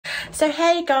So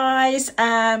hey guys,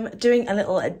 doing a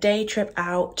little day trip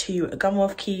out to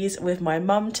Gunwharf Quays with my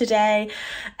mum today.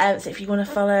 So if you want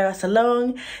to follow us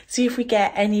along, see if we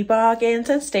get any bargains,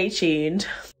 and stay tuned.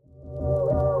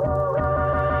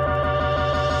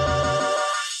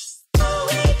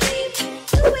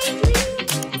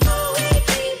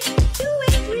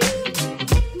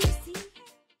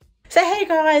 So hey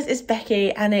guys, it's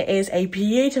Becky and it is a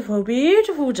beautiful,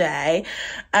 beautiful day.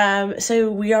 So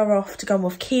we are off to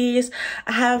Gunwharf Quays.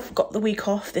 I have got the week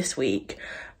off this week.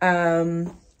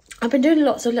 I've been doing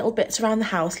lots of little bits around the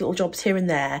house, little jobs here and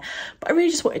there, but I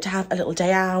really just wanted to have a little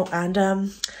day out. And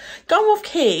Gunwharf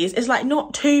Quays is like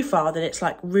not too far, then it's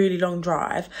like really long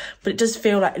drive, but it does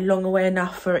feel like long away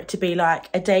enough for it to be like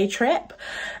a day trip.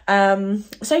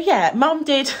 So yeah, mum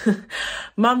did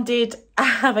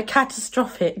have a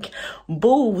catastrophic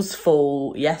balls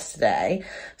fall yesterday,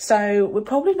 so we're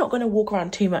probably not going to walk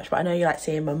around too much, but I know you like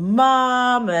seeing my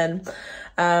mum, and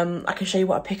I can show you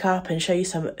what I pick up and show you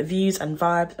some views and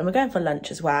vibes, and we're going for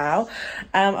lunch as well.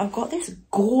 I've got this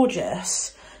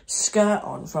gorgeous skirt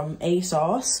on from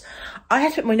ASOS. I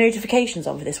had to put my notifications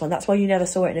on for this one, that's why you never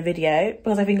saw it in a video,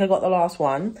 because I think I got the last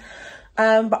one.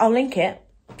 But I'll link it.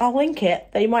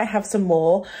 They might have some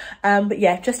more. But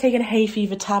yeah, just taking a hay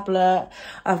fever tablet.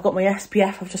 I've got my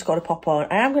SPF I've just got to pop on.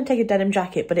 I am going to take a denim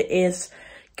jacket, but it is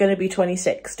going to be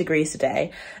 26 degrees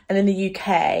today. And in the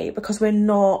UK, because we're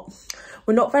not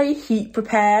very heat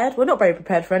prepared. We're not very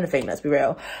prepared for anything, let's be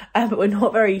real. But we're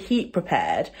not very heat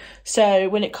prepared. So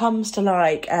when it comes to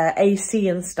like AC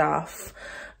and stuff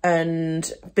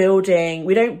and building,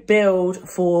 we don't build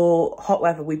for hot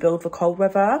weather, we build for cold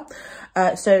weather.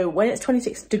 So when it's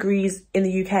 26 degrees in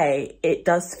the UK, it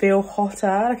does feel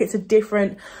hotter. Like it's a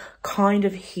different kind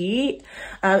of heat.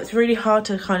 It's really hard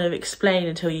to kind of explain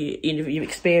until you've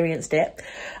experienced it.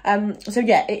 So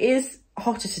yeah, it is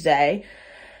hotter today.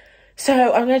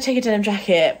 So I'm going to take a denim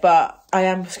jacket, but I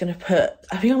am just going to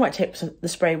I think I might take the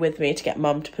spray with me to get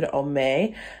mum to put it on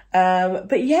me.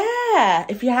 But yeah,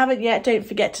 if you haven't yet, don't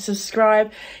forget to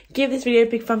subscribe, give this video a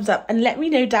big thumbs up, and let me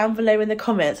know down below in the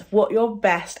comments what your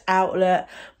best outlet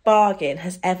bargain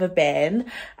has ever been.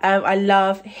 I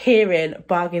love hearing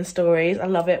bargain stories. I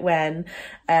love it when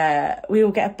we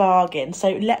all get a bargain. So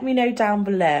let me know down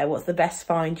below what's the best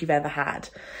find you've ever had,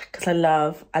 because I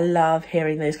love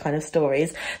hearing those kind of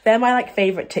stories. They're my like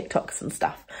favourite TikToks and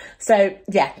stuff. So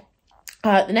yeah,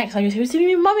 the next time you're seeing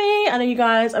me, mummy. I know you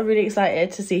guys are really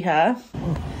excited to see her.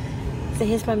 So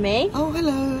here's mummy. Oh,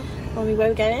 hello. Mummy, where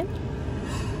are we going?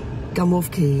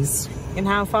 Gunwharf Quays. And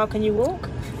how far can you walk?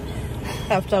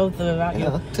 I've told them about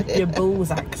your balls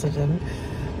accident.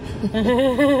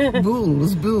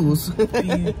 Bulls.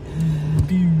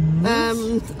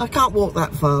 I can't walk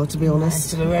that far, to be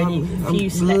honest. No, so we're only a few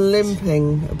steps.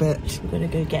 Limping a bit. We're gonna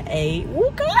go get a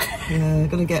walker. Yeah,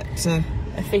 gonna get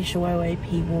official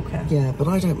OAP walker. Yeah, but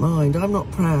I don't mind. I'm not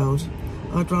proud.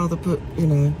 I'd rather put, you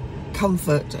know,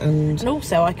 comfort and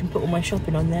also I can put all my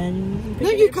shopping on there. And no,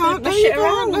 you can't. No, you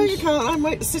can't. No, you can't. I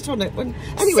might sit on it.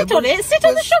 Anyway, sit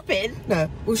on the shopping. No,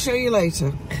 we'll show you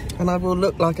later, and I will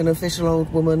look like an official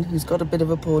old woman who's got a bit of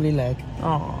a poorly leg.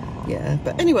 Oh. Yeah,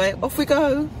 but anyway, off we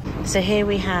go. So here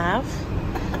we have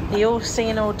the all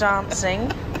singing, all dancing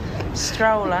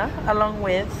stroller, along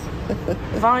with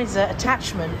visor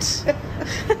attachment.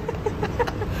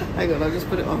 Hang on, I'll just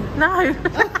put it on. No.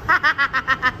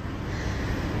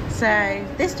 So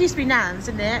this used to be Nan's,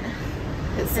 didn't it?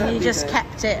 And you just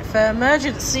kept it for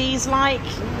emergencies like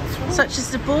such as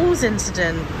the balls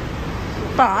incident.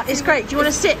 But it's great. Do you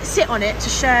want to sit on it to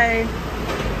show?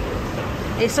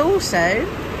 It's also.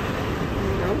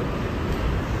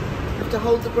 You have to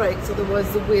hold the brakes,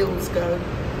 otherwise the wheels go.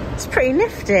 It's pretty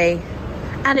nifty,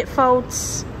 and it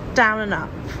folds down and up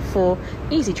for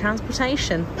easy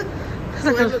transportation.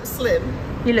 Do I look slim?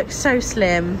 You look so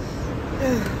slim.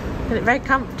 You look very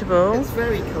comfortable. It's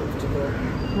very comfortable.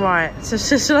 Right, so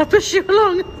shall I push you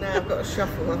along? Now I've got to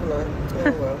shuffle, haven't I?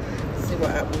 Oh well, see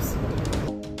what happens.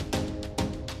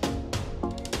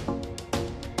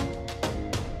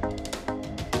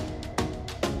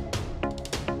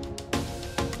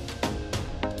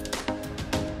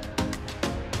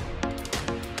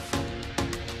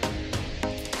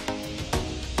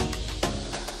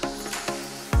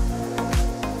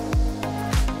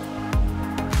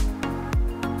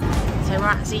 So we're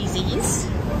at Zzz's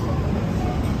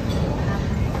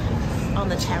on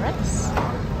the terrace.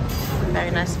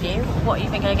 Very nice view. What are you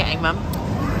thinking of getting, Mum?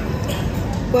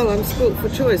 Well, I'm spoilt for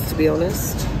choice, to be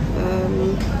honest.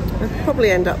 I'd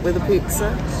probably end up with a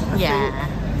pizza. I think.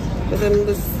 But then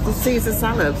the Caesar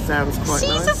salad sounds quite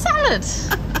nice. Caesar salad?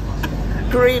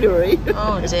 greenery.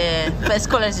 Oh dear. But it's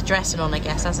got loads of dressing on, I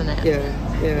guess, hasn't it?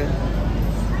 Yeah, yeah.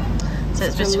 So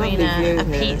it's between a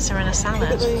pizza and a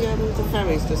salad. Look at the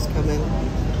ferries just come in.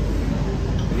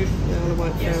 Yeah, on a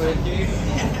white ferry.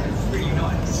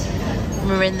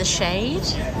 We're in the shade.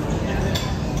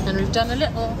 And we've done a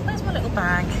little, where's my little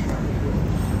bag?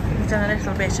 We've done a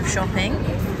little bit of shopping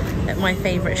at my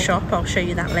favourite shop. I'll show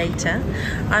you that later.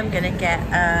 I'm going to get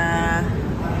a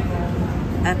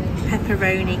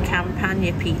pepperoni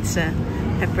campagna pizza.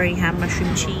 Pepperoni, ham,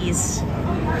 mushroom, cheese.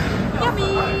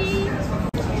 Yummy!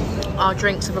 Our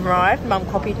drinks have arrived. Mum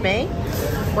copied me.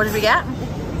 What did we get?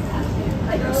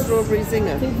 Strawberry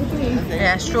zinger.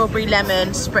 Yeah, strawberry lemon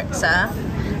spritzer.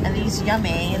 And these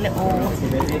yummy little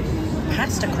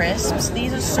pasta crisps.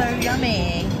 These are so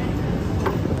yummy.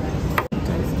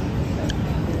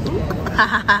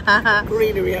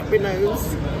 Greenery up my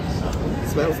nose.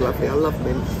 Smells lovely. I love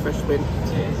mint, fresh mint.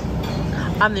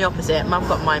 I'm the opposite. Mum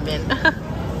got my mint.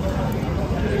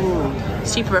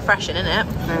 Super refreshing, isn't it?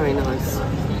 Very nice.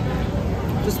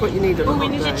 Just what you need on a hot day. Oh,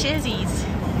 we need the cheesies.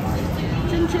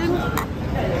 Chin chin.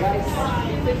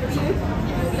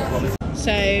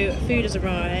 So, food has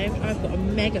arrived. I've got a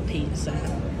mega pizza.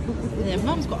 And then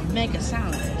Mum's got a mega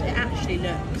salad. It actually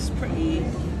looks pretty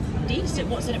decent.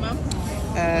 What's in it, Mum?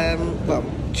 Well,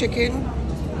 chicken,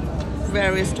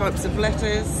 various types of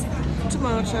lettuce,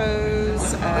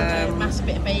 tomatoes, massive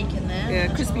bit of bacon there. yeah,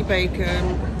 crispy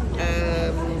bacon.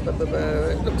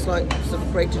 It looks like sort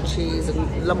of grated cheese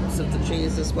and lumps of the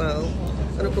cheese as well,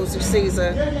 and of course the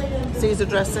Caesar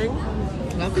dressing.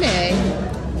 Lovely.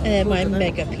 And then my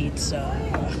mega pizza.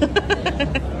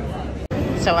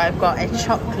 So I've got a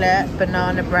chocolate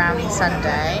banana brownie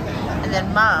sundae, and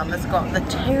then Mum has got the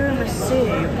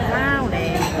tiramisu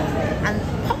brownie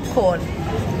and popcorn.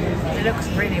 It looks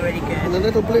really, really good. And a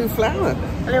little blue flower.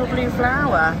 A little blue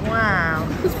flower. Wow.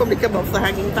 It's probably come off the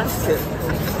hanging basket.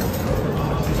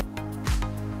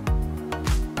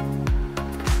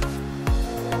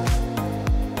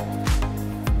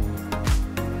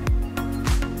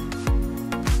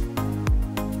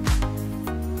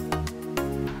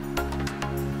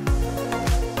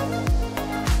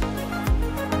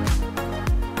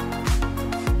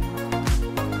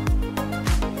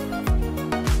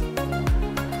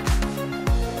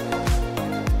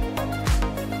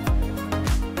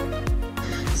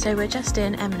 So we're just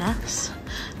in M&S,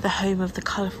 the home of the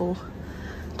colourful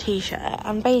t-shirt,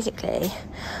 and basically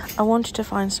I wanted to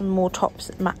find some more tops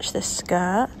that match this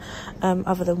skirt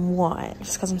other than white,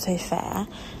 just because I'm so fair,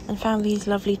 and found these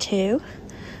lovely two.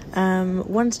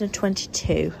 One's in a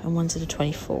 22 and one's in a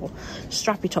 24.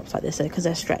 Strappy tops like this though, because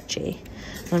they're stretchy,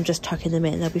 and I'm just tucking them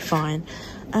in, they'll be fine.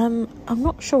 I'm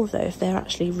not sure though if they're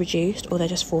actually reduced or they're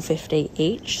just $4.50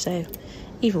 each, so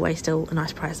either way still a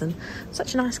nice present.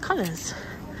 Such nice colours.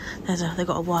 They've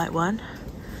got a white one.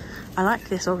 I like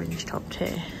this orange top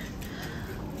too.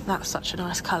 That's such a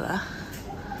nice colour.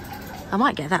 I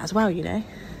might get that as well, you know.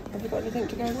 Have you got anything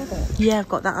to go with it? Yeah, I've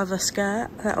got that other skirt,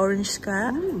 that orange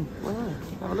skirt. Wow.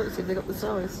 Have a look, see if they got the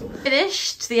size.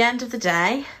 Finished the end of the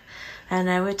day. And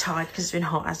we're tired because it's been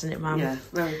hot, hasn't it, Mum? Yeah,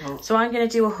 very hot. So I'm going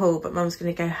to do a haul, but Mum's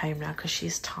going to go home now because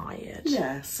she's tired.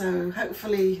 Yeah, so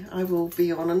hopefully I will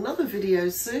be on another video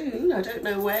soon. I don't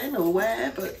know when or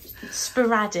where, but...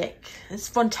 Sporadic. It's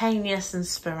spontaneous and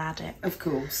sporadic. Of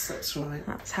course, that's right.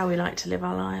 That's how we like to live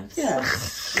our lives. Yeah,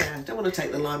 yeah. Don't want to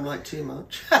take the limelight too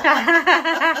much.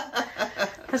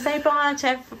 Say bye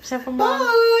to everyone.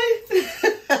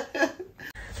 Bye!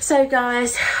 So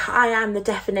guys, I am the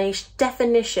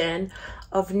definition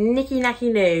of Nicky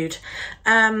Nacky nude.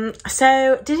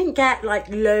 So didn't get like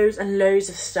loads and loads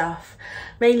of stuff,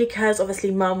 mainly because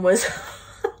obviously Mum was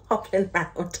hopping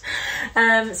around.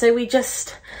 So we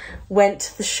just went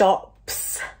to the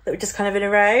shops that were just kind of in a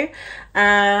row.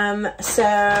 So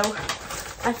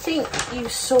I think you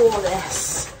saw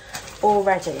this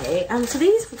already. So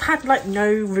these had like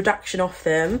no reduction off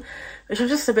them, which I'm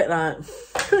just a bit like,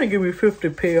 trying to give me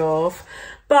 50p off,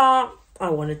 but I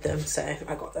wanted them, so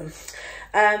I got them.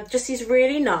 Just these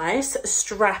really nice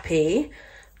strappy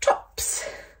tops.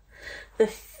 The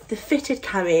fitted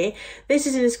cami. This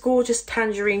is in this gorgeous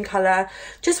tangerine colour.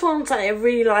 Just want like a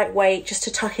really lightweight, just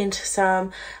to tuck into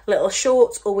some little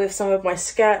shorts or with some of my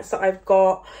skirts that I've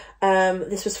got.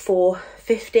 This was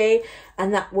 $4.50,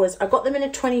 and that was, I got them in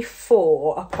a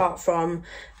 24, apart from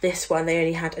this one, they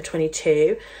only had a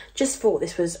 22. Just thought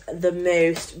this was the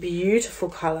most beautiful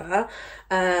colour.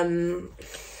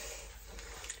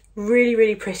 Really,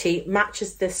 really pretty,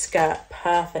 matches the skirt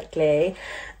perfectly.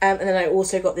 And then I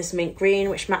also got this mint green,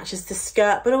 which matches the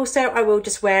skirt, but also I will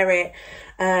just wear it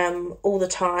all the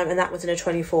time, and that was in a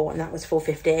 24 and that was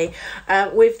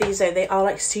 $4.50. With these though, they are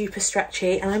like super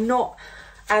stretchy, and I'm not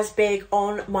as big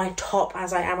on my top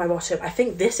as I am my bottom. I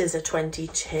think this is a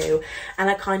 22, and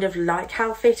I kind of like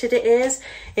how fitted it is.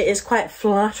 It is quite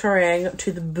flattering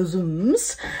to the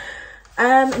bosoms.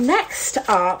 Next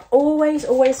up,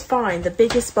 always find the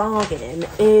biggest bargain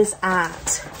is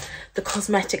at the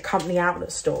Cosmetic Company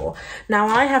Outlet Store. Now,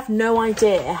 I have no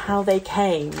idea how they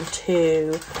came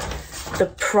to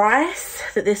the price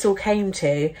that this all came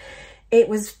to. It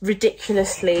was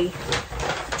ridiculously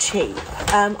cheap.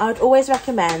 I'd always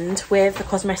recommend with the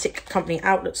Cosmetic Company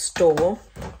Outlet Store,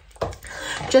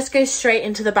 just go straight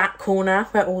into the back corner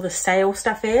where all the sale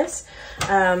stuff is.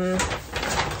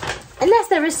 Unless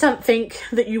there is something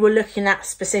that you were looking at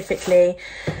specifically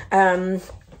from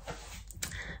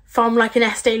like an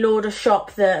Estee Lauder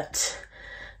shop that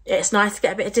it's nice to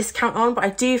get a bit of discount on. But I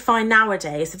do find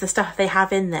nowadays with the stuff they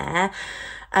have in there,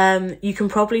 you can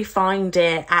probably find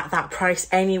it at that price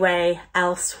anyway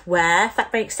elsewhere, if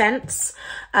that makes sense.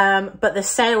 But the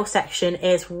sale section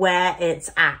is where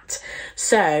it's at.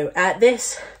 So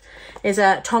this is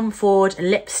a Tom Ford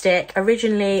lipstick,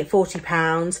 originally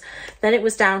 £40, then it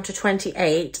was down to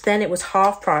 28, then it was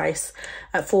half price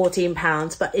at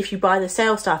 £14, but if you buy the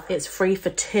sale stuff, it's free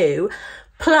for 2.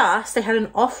 Plus, they had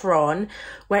an offer on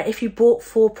where if you bought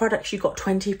 4 products, you got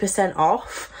 20%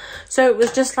 off. So it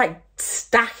was just like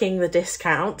stacking the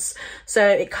discounts. So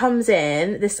it comes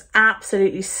in this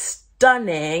absolutely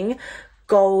stunning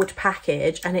gold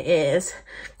package, and it is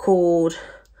called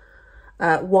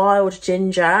Wild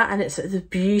Ginger, and it's the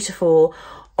beautiful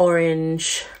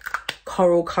orange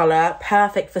coral colour,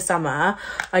 perfect for summer.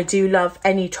 I do love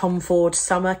any Tom Ford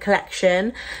summer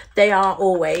collection. They are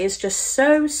always just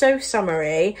so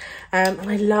summery, and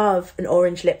I love an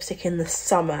orange lipstick in the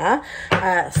summer,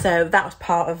 so that was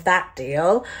part of that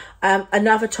deal.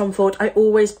 Another Tom Ford, I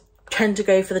always tend to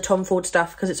go for the Tom Ford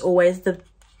stuff because it's always the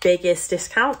biggest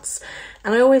discounts,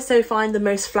 and I also find the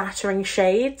most flattering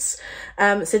shades.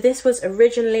 So this was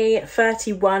originally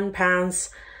 £31,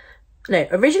 no,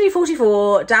 originally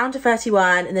 44, down to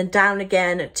 31, and then down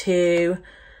again to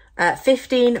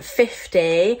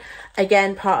 $15.50,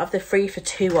 again part of the 3 for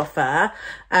 2 offer.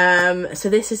 So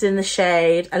this is in the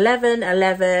shade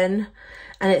 1111,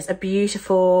 and it's a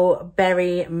beautiful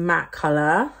berry matte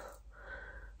colour.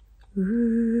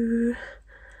 Ooh,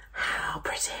 how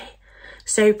pretty.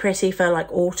 So pretty for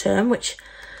like autumn, which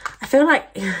I feel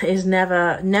like is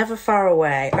never far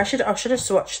away. I should have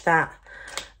swatched that.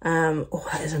 Oh,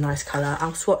 that is a nice colour.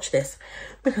 I'll swatch this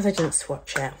because I didn't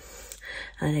swatch it.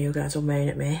 I know you guys will moan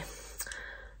at me.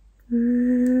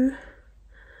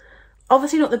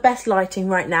 Obviously not the best lighting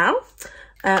right now,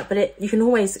 but you can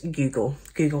always Google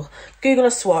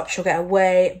a swatch. You'll get a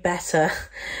way better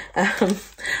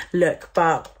look.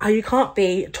 But you can't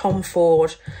beat Tom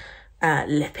Ford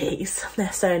lippies.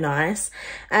 They're so nice.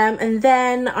 And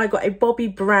then I got a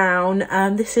Bobbi Brown.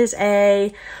 This is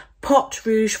a pot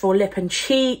rouge for lip and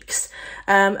cheeks.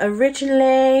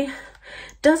 Originally,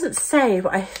 doesn't say,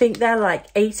 but I think they're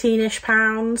like 18-ish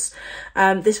pounds.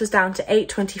 This was down to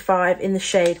 $8.25 in the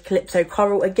shade Calypso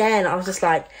Coral. Again, I was just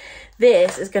like,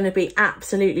 this is going to be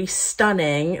absolutely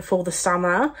stunning for the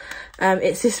summer.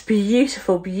 It's this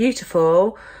beautiful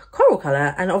coral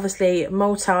colour, and obviously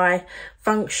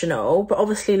multi-functional, but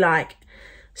obviously like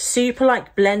super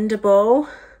like blendable,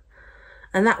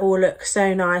 and that all looks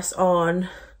so nice on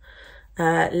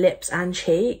lips and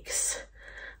cheeks.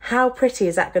 How pretty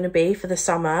is that going to be for the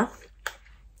summer?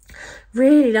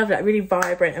 Really lovely, like really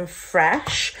vibrant and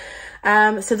fresh.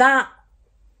 So that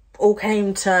all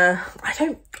came to,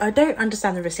 I don't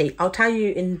understand the receipt. I'll tell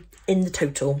you in the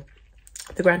total,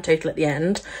 the grand total at the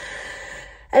end.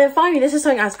 And then finally, this is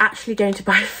something I was actually going to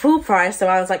buy full price, so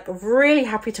I was like really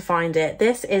happy to find it.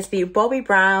 This is the Bobbi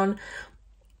Brown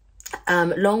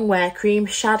long wear cream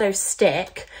shadow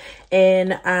stick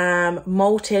in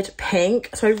malted pink.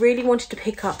 So I really wanted to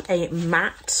pick up a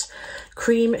matte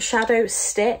cream shadow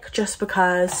stick just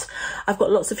because I've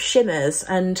got lots of shimmers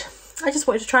and I just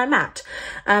wanted to try a matte.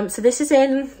 So this is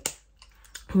in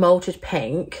malted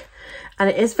pink, and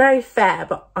it is very fair,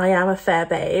 but I am a fair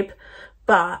babe.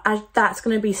 But that's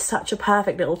going to be such a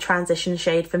perfect little transition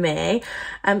shade for me.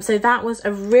 So that was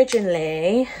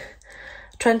originally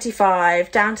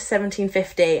 $25, down to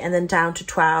 $17.50, and then down to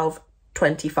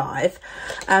 $12.25.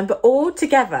 But all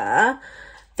together,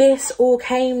 this all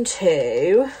came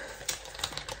to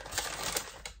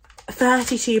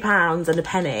 £32 and a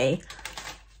penny.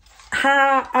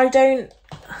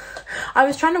 I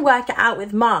was trying to work it out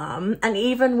with Mum, and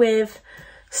even with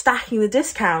stacking the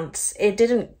discounts,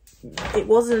 it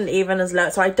wasn't even as low.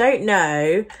 So I don't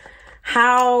know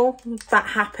how that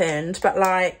happened, but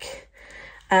like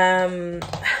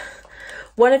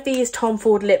one of these Tom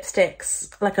Ford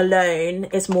lipsticks like alone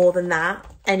is more than that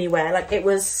anywhere. Like it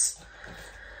was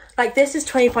like, this is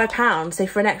 £25, so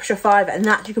for an extra £5, and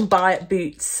that you can buy at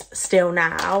Boots still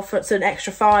now. For an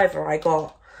extra £5 I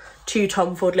got 2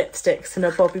 Tom Ford lipsticks and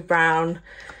a Bobbi Brown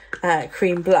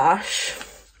cream blush.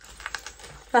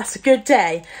 That's a good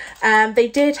day. They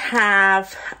did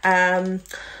have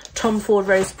Tom Ford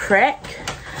Rose Prick.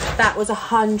 That was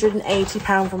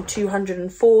 £180 from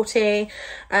 £240.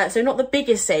 So not the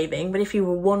biggest saving, but if you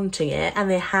were wanting it. And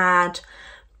they had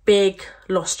big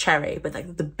Lost Cherry, but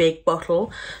like the big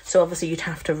bottle. So obviously you'd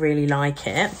have to really like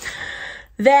it.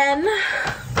 Then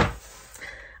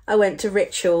I went to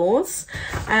Rituals,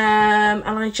 and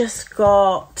I just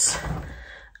got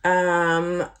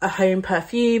a home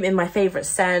perfume in my favourite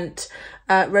scent,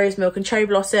 Rose Milk and Cherry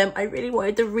Blossom. I really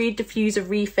wanted the Reed Diffuser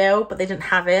refill, but they didn't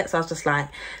have it, so I was just like,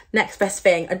 next best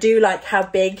thing. I do like how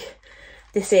big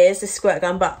this squirt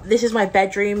gun, but this is my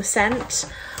bedroom scent.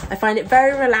 I find it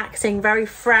very relaxing, very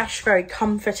fresh, very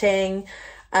comforting,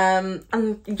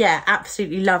 and yeah,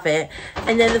 absolutely love it.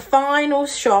 And then the final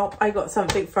shop I got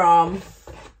something from,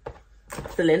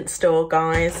 the Lindt store,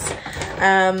 guys.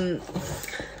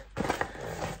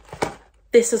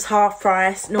 This was half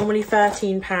price, normally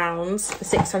 £13 for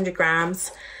 600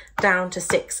 grams, down to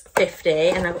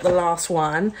 £6.50, and I got the last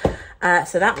one.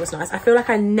 So that was nice. I feel like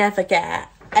I never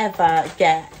ever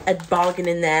get a bargain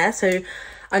in there. So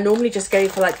I normally just go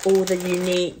for like all the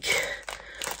unique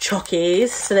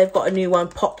chockies. So they've got a new one,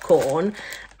 popcorn,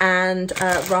 and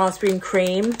raspberry and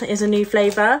cream is a new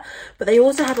flavour. But they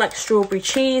also had like strawberry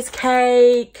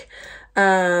cheesecake,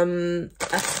 some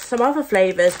other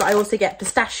flavours, but I also get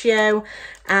pistachio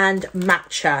and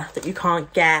matcha that you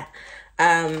can't get.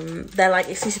 They're like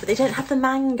exclusive, but they don't have the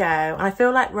mango, and I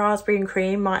feel like raspberry and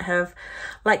cream might have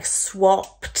like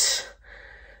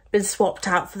been swapped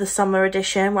out for the summer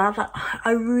edition, where I was like,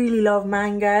 I really love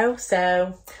mango,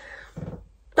 so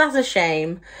that's a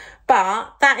shame.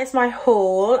 But that is my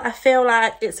haul. I feel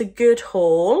like it's a good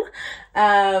haul.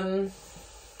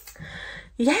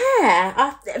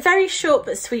 Yeah, a very short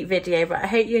but sweet video, but I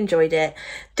hope you enjoyed it.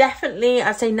 Definitely,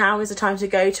 I'd say now is the time to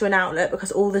go to an outlet,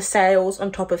 because all the sales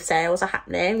on top of sales are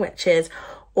happening, which is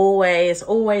always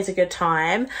a good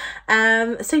time.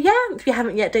 So yeah, if you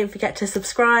haven't yet, don't forget to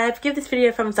subscribe, give this video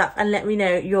a thumbs up, and let me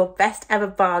know your best ever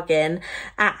bargain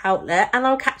at outlet, and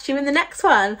I'll catch you in the next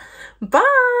one.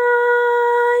 Bye.